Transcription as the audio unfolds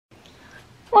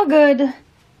Well, good.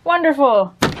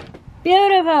 Wonderful.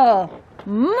 Beautiful.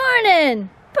 Morning,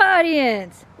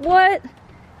 audience. What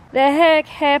the heck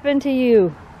happened to you?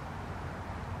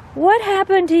 What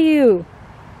happened to you?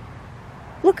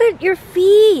 Look at your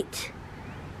feet.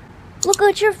 Look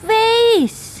at your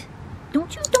face.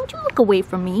 Don't you look away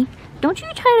from me. Don't you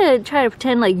try to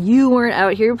pretend like you weren't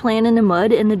out here playing in the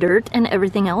mud and the dirt and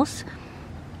everything else.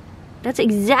 That's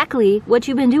exactly what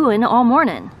you've been doing all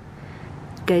morning.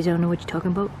 You guys don't know what you're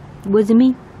talking about. Was it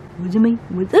me? Was it me?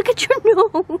 Look at your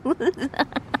nose.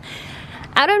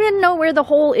 I don't even know where the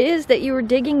hole is that you were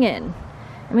digging in.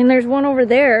 I mean, there's one over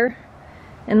there,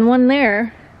 and one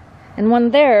there, and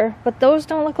one there, but those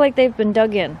don't look like they've been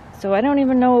dug in. So I don't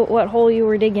even know what hole you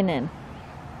were digging in.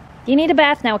 You need a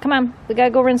bath now. Come on. We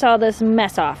gotta go rinse all this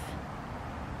mess off.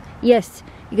 Yes,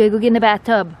 you gotta go get in the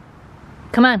bathtub.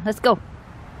 Come on, let's go.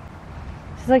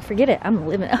 She's like, forget it. I'm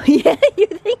living. Oh, yeah, you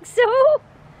think so?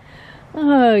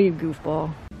 Oh, you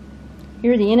goofball.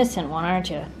 You're the innocent one, aren't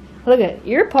you? Look at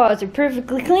your paws are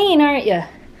perfectly clean, aren't you?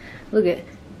 Look at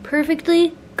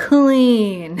perfectly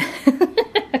clean.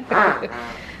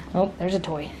 Oh, there's a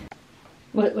toy.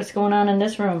 What's going on in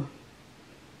this room?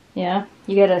 Yeah,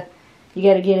 you gotta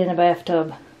get in a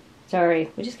bathtub.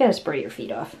 Sorry, we just gotta spray your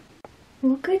feet off.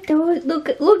 Look at those. Look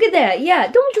at that.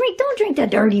 Yeah, don't drink that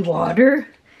dirty water.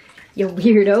 You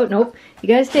weirdo. Nope. You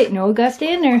gotta stay. No, you gotta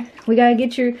stay in there. We gotta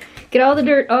get all the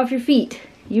dirt off your feet.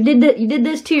 You did that. You did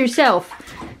this to yourself.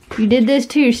 You did this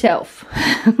to yourself.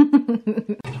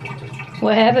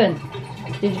 What happened?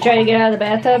 Did you try to get out of the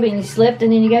bathtub and you slipped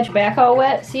and then you got your back all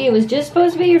wet? See, it was just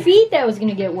supposed to be your feet that was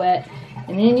gonna get wet,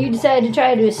 and then you decided to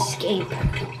try to escape.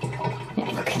 Yeah,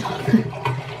 look at all.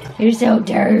 You're so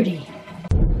dirty.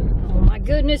 Oh my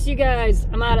goodness, you guys!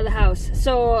 I'm out of the house.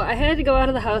 So I had to go out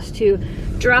of the house to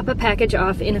drop a package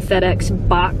off in a FedEx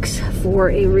box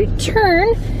for a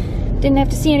return. Didn't have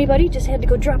to see anybody, just had to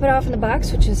go drop it off in the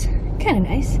box, which is kind of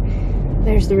nice.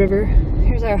 There's the river.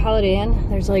 Here's our Holiday Inn.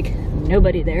 There's like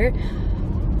nobody there.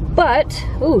 But,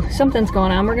 ooh, something's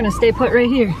going on. We're gonna stay put right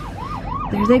here.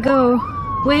 There they go.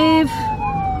 Wave.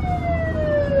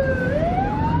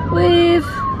 Wave.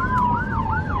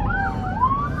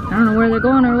 I don't know where they're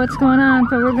going or what's going on,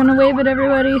 but we're gonna wave at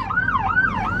everybody.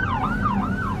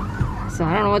 So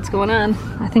I don't know what's going on.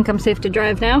 I think I'm safe to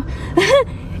drive now.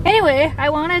 Anyway, I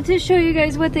wanted to show you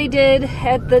guys what they did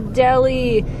at the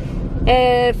deli.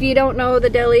 If you don't know, the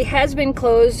deli has been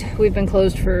closed. We've been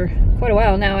closed for quite a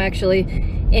while now, actually.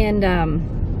 And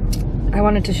I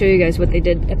wanted to show you guys what they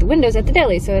did at the windows at the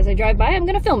deli. So as I drive by, I'm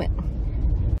gonna film it.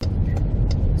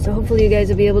 So hopefully you guys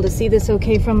will be able to see this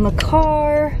okay from the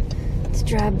car. Let's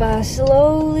drive by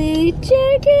slowly.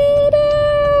 Check it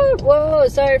out! Whoa,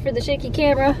 sorry for the shaky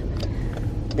camera.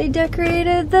 They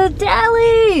decorated the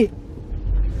deli!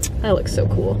 That looks so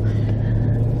cool.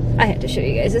 I had to show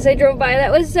you guys as I drove by.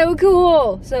 That was so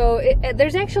cool. So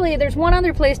there's one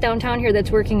other place downtown here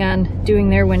that's working on doing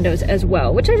their windows as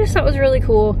well, which I just thought was really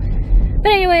cool.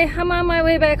 But anyway, I'm on my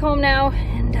way back home now,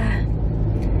 and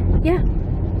yeah,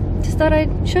 just thought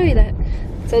I'd show you that.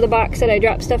 So the box that I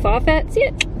dropped stuff off at, see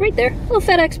it right there, little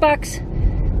FedEx box.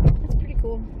 That's pretty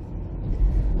cool.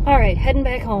 All right, heading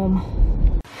back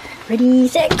home. Ready,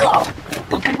 set, go.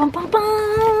 Bum, bum, bum, bum,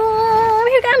 bum.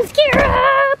 Here comes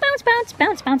Kira. Bounce, bounce,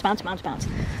 bounce, bounce, bounce, bounce, bounce.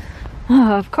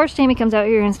 Oh, of course Jamie comes out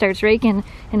here and starts raking,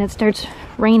 and it starts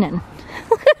raining.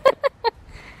 What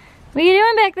are you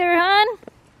doing back there, hon?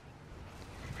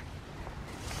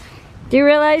 Do you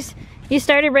realize you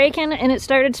started raking and it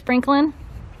started sprinkling?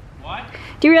 What?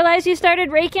 Do you realize you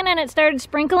started raking and it started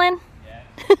sprinkling?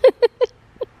 Yeah.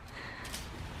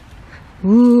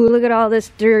 Ooh, look at all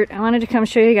this dirt. I wanted to come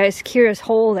show you guys Kira's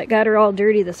hole that got her all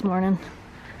dirty this morning.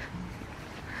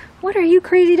 What are you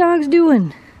crazy dogs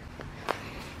doing?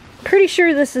 Pretty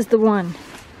sure this is the one.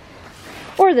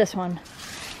 Or this one.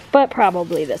 But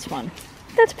probably this one.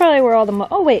 That's probably where all the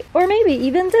oh wait, or maybe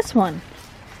even this one.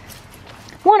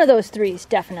 One of those three is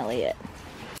definitely it.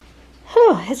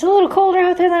 Whew, it's a little colder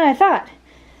out there than I thought.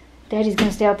 Daddy's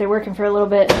gonna stay out there working for a little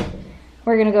bit.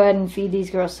 We're gonna go ahead and feed these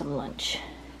girls some lunch.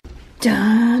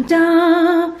 Dun,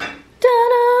 dun, dun,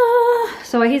 dun.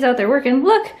 So he's out there working.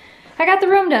 Look, I got the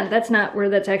room done. That's not where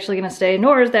that's actually gonna stay,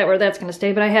 nor is that where that's gonna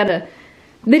stay, but I had a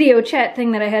video chat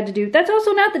thing that I had to do. That's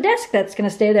also not the desk that's gonna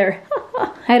stay there.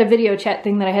 I had a video chat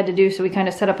thing that I had to do, so we kind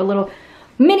of set up a little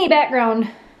mini background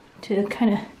to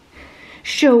kind of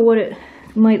show what it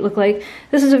might look like.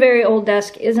 This is a very old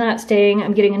desk, is not staying.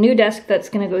 I'm getting a new desk that's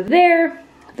gonna go there.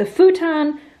 The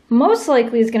futon most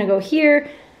likely is gonna go here.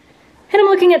 And I'm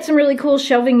looking at some really cool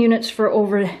shelving units for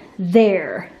over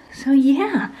there. So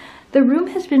yeah, the room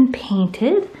has been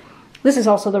painted. This is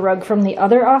also the rug from the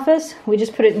other office. We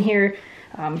just put it in here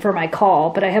for my call,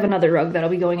 but I have another rug that'll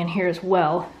be going in here as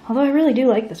well. Although I really do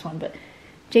like this one, but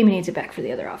Jamie needs it back for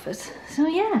the other office. So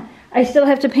yeah, I still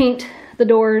have to paint the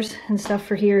doors and stuff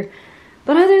for here.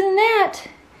 But other than that,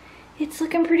 it's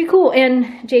looking pretty cool.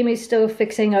 And Jamie's still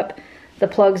fixing up the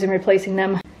plugs and replacing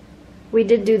them. We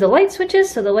did do the light switches,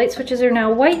 so the light switches are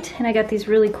now white, and I got these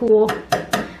really cool.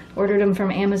 Ordered them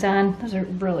from Amazon. Those are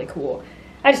really cool.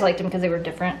 I just liked them because they were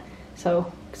different.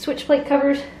 So switch plate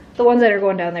covers, the ones that are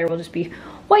going down there will just be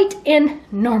white and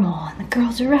normal. And the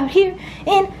girls are out here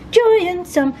enjoying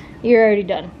some. You're already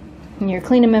done. And you're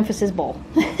cleaning Memphis's bowl.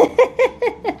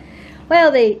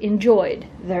 Well, they enjoyed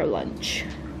their lunch.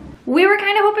 We were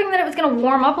kind of hoping that it was going to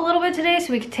warm up a little bit today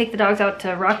so we could take the dogs out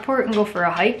to Rockport and go for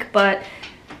a hike, but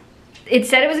it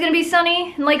said it was going to be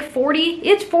sunny and like 40.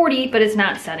 It's 40, but it's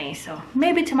not sunny, so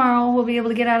maybe tomorrow we'll be able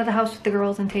to get out of the house with the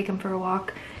girls and take them for a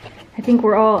walk. I think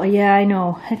we're all, yeah, I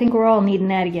know. I think we're all needing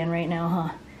that again right now, huh?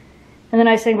 And the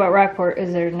nice thing about Rockport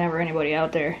is there's never anybody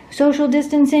out there. Social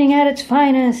distancing at its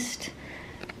finest.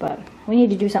 But we need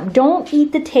to do something. Don't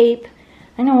eat the tape.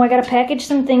 I know, I gotta package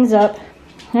some things up.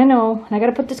 I know, and I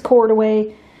gotta put this cord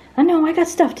away. I know, I got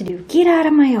stuff to do. Get out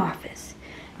of my office.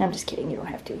 No, I'm just kidding, you don't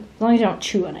have to. As long as you don't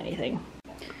chew on anything.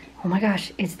 Oh my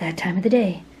gosh, it's that time of the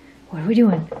day. What are we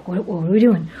doing? What are we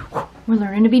doing? We're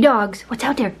learning to be dogs. What's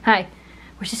out there? Hi.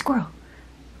 Where's the squirrel?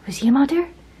 You see him out there?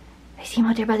 I see him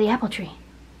out there by the apple tree.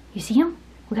 You see him?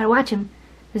 We gotta watch him.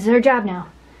 This is our job now.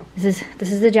 This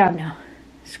is the job now.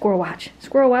 Squirrel Watch.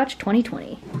 Squirrel Watch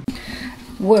 2020.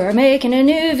 We're making a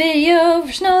new video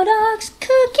for Snow Dogs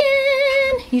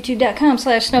Cooking.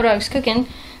 YouTube.com/SnowDogsCooking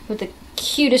with the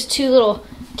cutest two little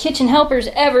kitchen helpers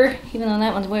ever. Even though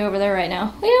that one's way over there right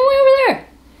now. Way over there.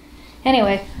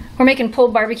 Anyway, we're making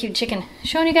pulled barbecued chicken.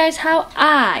 Showing you guys how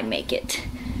I make it.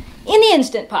 In the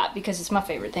Instant Pot, because it's my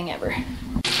favorite thing ever.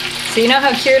 So you know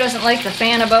how Kira doesn't like the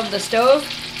fan above the stove?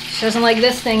 She doesn't like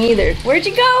this thing either. Where'd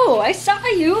you go? I saw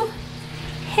you.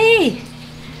 Hey,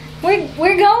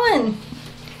 we're going.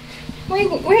 Where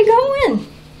you going?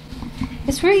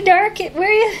 It's really dark. Hey,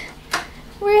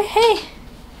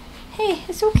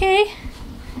 it's okay.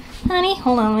 Honey,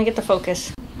 hold on, let me get the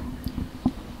focus.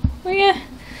 Where you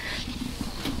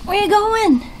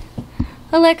going?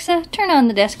 Alexa, turn on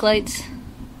the desk lights.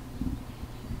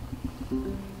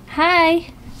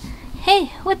 Hi.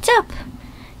 Hey, what's up?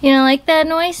 You don't like that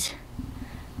noise?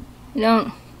 You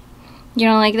don't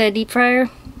like that deep fryer?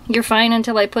 You're fine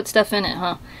until I put stuff in it,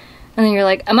 huh? And then you're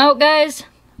like, I'm out, guys.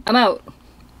 I'm out.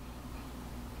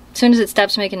 As soon as it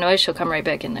stops making noise, she'll come right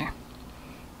back in there.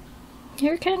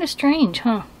 You're kind of strange,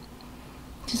 huh?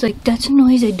 She's like, that's a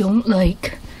noise I don't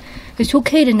like. It's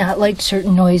okay to not like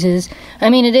certain noises. I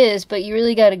mean, it is, but you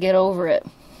really gotta get over it.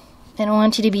 I don't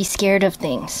want you to be scared of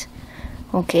things.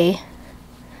 Okay?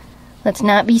 Let's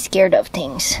not be scared of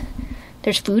things.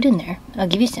 There's food in there. I'll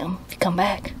give you some if you come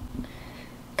back.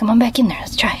 Come on back in there.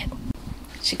 Let's try it.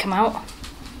 Did you come out?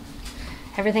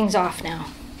 Everything's off now.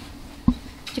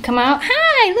 Did you come out?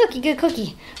 Hi! Look, you get a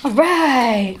cookie.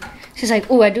 Alright! She's like,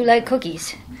 oh, I do like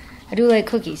cookies. I do like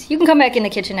cookies. You can come back in the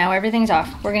kitchen now. Everything's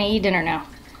off. We're gonna eat dinner now.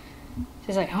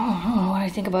 She's like, oh, I don't know what I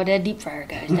think about that deep fryer,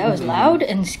 guys. That was loud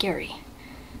and scary.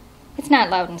 It's not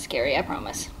loud and scary, I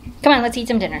promise. Come on, let's eat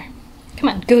some dinner. Come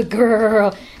on, good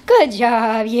girl. Good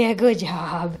job. Yeah, good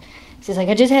job. She's like,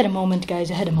 I just had a moment,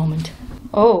 guys. I had a moment.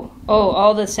 Oh,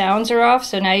 all the sounds are off,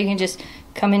 so now you can just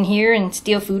come in here and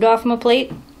steal food off my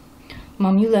plate?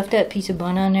 Mom, you left that piece of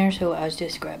bun on there, so I was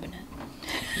just grabbing it.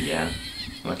 Yeah,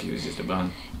 lucky it was just a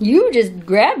bun. You just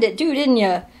grabbed it too, didn't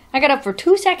you? I got up for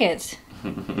 2 seconds.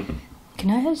 Can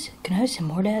I have some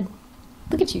more, Dad?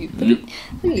 Look at you. Look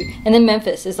at you. And then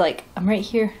Memphis is like, I'm right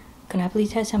here. Can I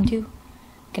please have some too?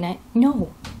 Can I?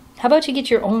 No. How about you get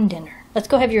your own dinner? Let's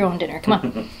go have your own dinner. Come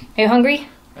on. Are you hungry?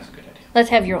 That's a good idea. Let's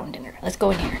have your own dinner. Let's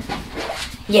go in here.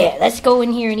 Yeah, let's go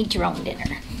in here and eat your own dinner.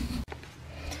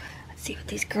 Let's see what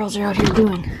these girls are out here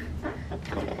doing.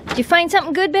 Did you find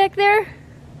something good back there?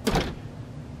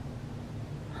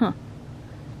 Huh.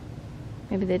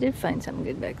 Maybe they did find something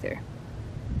good back there.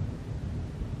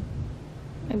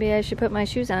 Maybe I should put my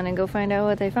shoes on and go find out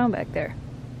what they found back there.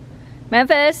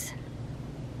 Memphis!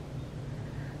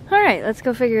 Alright, let's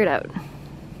go figure it out.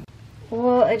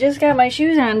 Well, I just got my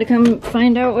shoes on to come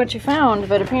find out what you found,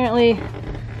 but apparently...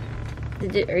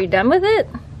 are you done with it?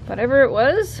 Whatever it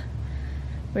was?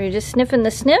 Were you just sniffing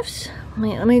the sniffs?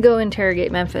 Let me go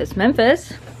interrogate Memphis.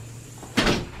 Memphis?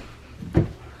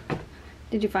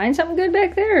 Did you find something good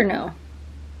back there or no?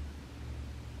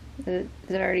 Is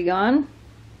it already gone?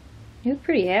 You look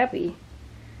pretty happy.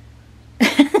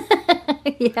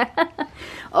 Yeah.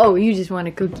 Oh, you just want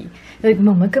a cookie. Like,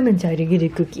 Mama, come inside and get a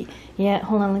cookie. Yeah,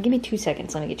 hold on. Give me 2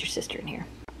 seconds. Let me get your sister in here.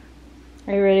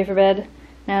 Are you ready for bed?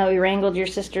 Now that we wrangled your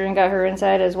sister and got her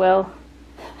inside as well.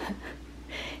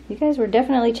 You guys were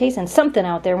definitely chasing something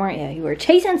out there, weren't you? You were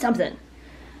chasing something.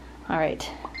 Alright.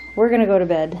 We're going to go to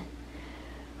bed.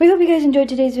 We hope you guys enjoyed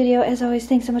today's video. As always,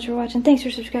 thanks so much for watching. Thanks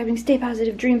for subscribing. Stay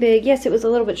positive. Dream big. Yes, it was a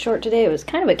little bit short today. It was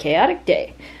kind of a chaotic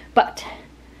day. But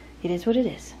it is what it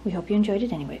is. We hope you enjoyed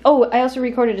it anyway. Oh, I also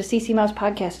recorded a CC Mouse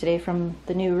podcast today from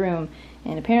the new room.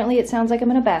 And apparently it sounds like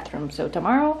I'm in a bathroom. So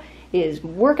tomorrow is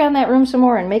work on that room some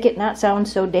more and make it not sound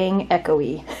so dang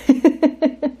echoey.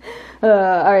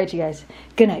 Alright, you guys.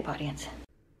 Good night, audience.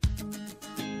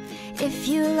 If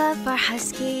you love our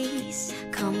Huskies,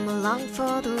 come along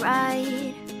for the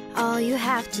ride. All you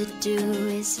have to do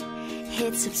is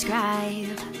hit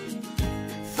subscribe.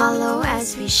 Follow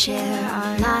as we share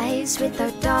our lives with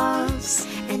our dogs,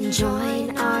 and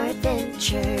join our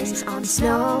adventures on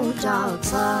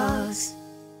SnowDogsVlogs.